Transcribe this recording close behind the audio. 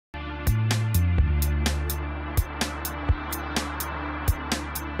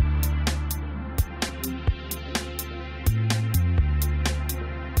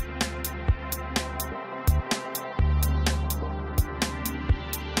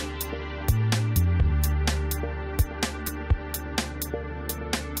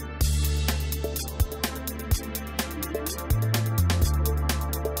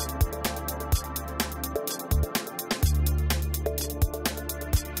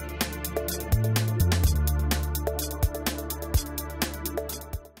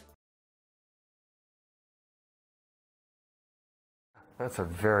That's a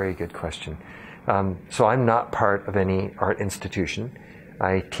very good question. So I'm not part of any art institution.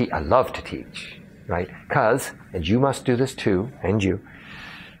 I love to teach, right? Because, and you must do this too, and you,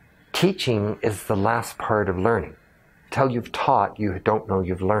 teaching is the last part of learning. Till you've taught, you don't know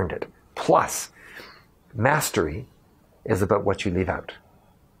you've learned it. Plus, mastery is about what you leave out,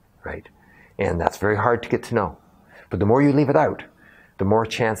 right? And that's very hard to get to know. But the more you leave it out, the more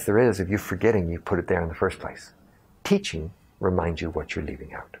chance there is of you forgetting you put it there in the first place. Teaching reminds you what you're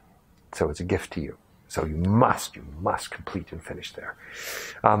leaving out. So it's a gift to you. So you must complete and finish there.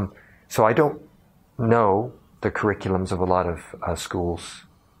 So I don't know the curriculums of a lot of schools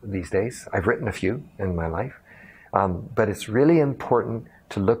these days. I've written a few in my life. But it's really important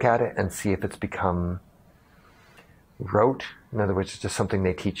to look at it and see if it's become rote. In other words, it's just something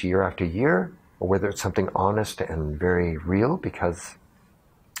they teach year after year, or whether it's something honest and very real because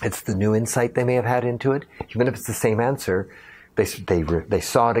it's the new insight they may have had into it. Even if it's the same answer, they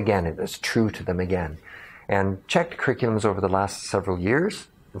saw it again. It was true to them again. And check the curriculums over the last several years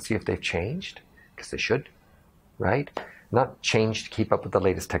and see if they've changed, because they should, right? Not change to keep up with the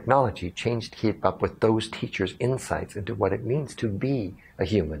latest technology, change to keep up with those teachers' insights into what it means to be a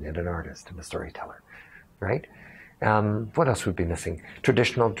human and an artist and a storyteller, right? What else would be missing?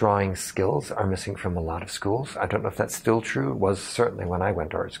 Traditional drawing skills are missing from a lot of schools. I don't know if that's still true. It was certainly when I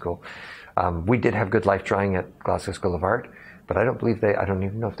went to art school. We did have good life drawing at Glasgow School of Art, but I don't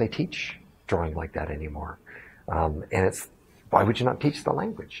even know if they teach drawing like that anymore. And why would you not teach the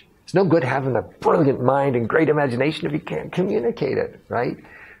language? It's no good having a brilliant mind and great imagination if you can't communicate it, right?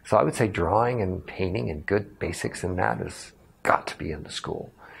 So I would say drawing and painting and good basics in that has got to be in the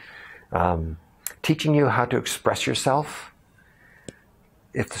school. Teaching you how to express yourself.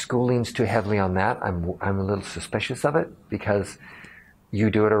 If the school leans too heavily on that, I'm a little suspicious of it, because you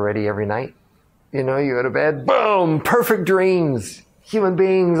do it already every night. You know, you go to bed, boom, perfect dreams. Human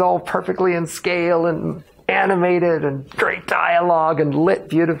beings all perfectly in scale and animated and great dialogue and lit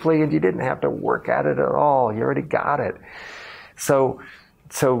beautifully, and you didn't have to work at it at all. You already got it. So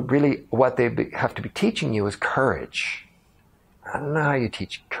really what they have to be teaching you is courage. I don't know how you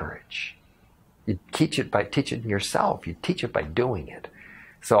teach courage. You teach it yourself. You teach it by doing it.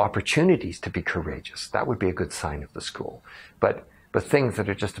 So opportunities to be courageous, that would be a good sign of the school. But things that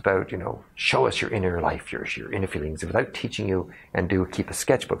are just about, show us your inner life, your inner feelings, without teaching you and keep a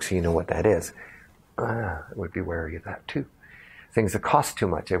sketchbook so you know what that is, I would be wary of that too. Things that cost too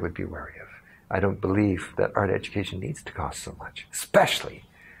much, I would be wary of. I don't believe that art education needs to cost so much, especially,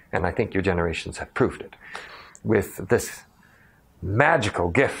 and I think your generations have proved it, with this magical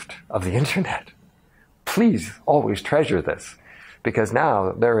gift of the internet. Please always treasure this, because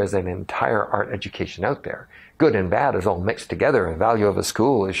now there is an entire art education out there. Good and bad is all mixed together. The value of a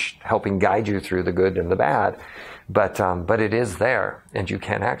school is helping guide you through the good and the bad. But it is there, and you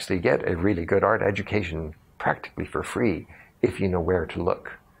can actually get a really good art education practically for free if you know where to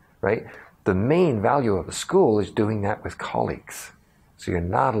look, right? The main value of a school is doing that with colleagues. So you're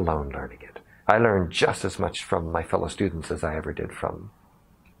not alone learning it. I learned just as much from my fellow students as I ever did from,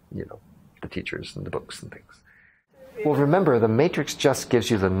 the teachers and the books and things. Well, remember, the Matrix just gives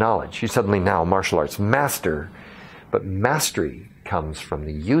you the knowledge. You suddenly now, martial arts master, but mastery comes from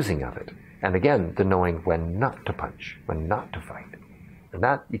the using of it. And again, the knowing when not to punch, when not to fight. And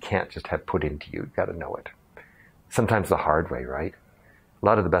that you can't just have put into you. You've got to know it. Sometimes the hard way, right? A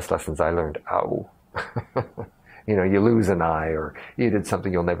lot of the best lessons I learned, you lose an eye, or you did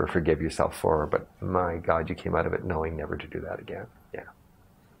something you'll never forgive yourself for, but my God, you came out of it knowing never to do that again. Yeah.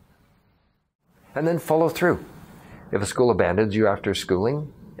 And then follow through. If a school abandons you after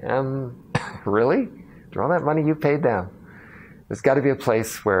schooling, really? Draw that money you paid them. There's got to be a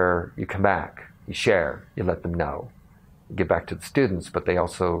place where you come back, you share, you let them know. You give back to the students, but they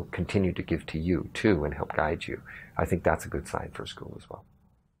also continue to give to you too and help guide you. I think that's a good sign for a school as well.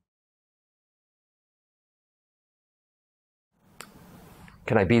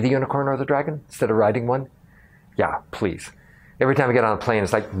 Can I be the unicorn or the dragon instead of riding one? Yeah, please. Every time I get on a plane,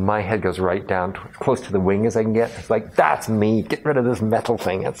 it's like my head goes right down, close to the wing as I can get. It's like, that's me. Get rid of this metal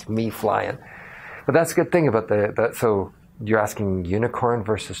thing. That's me flying. But that's a good thing about so you're asking unicorn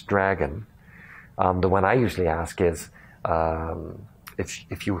versus dragon. The one I usually ask is,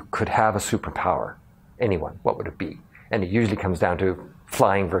 if you could have a superpower, anyone, what would it be? And it usually comes down to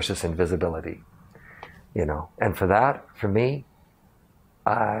flying versus invisibility. And for me,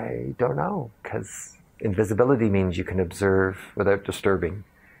 I don't know, because invisibility means you can observe without disturbing,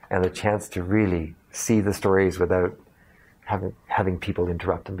 and the chance to really see the stories without having people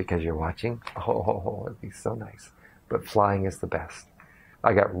interrupt them because you're watching. It'd be so nice. But flying is the best.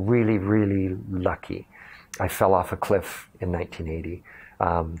 I got really, really lucky I fell off a cliff in 1980,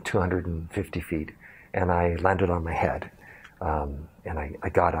 250 feet, and I landed on my head. And I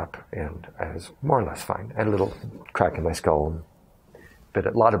got up, and I was more or less fine. I had a little crack in my skull, but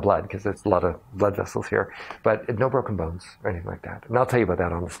a lot of blood, because there's a lot of blood vessels here, but no broken bones or anything like that. And I'll tell you about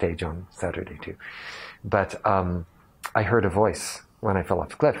that on the stage on Saturday too. But I heard a voice when I fell off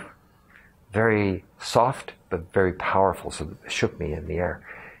the cliff. Very soft, but very powerful, so it shook me in the air.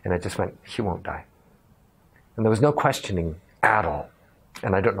 And I just went, he won't die. And there was no questioning at all.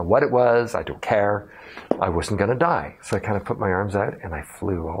 And I don't know what it was, I don't care. I wasn't going to die. So I kind of put my arms out and I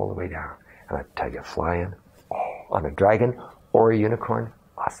flew all the way down. And I tell you, flying on a dragon or a unicorn,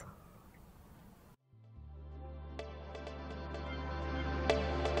 awesome.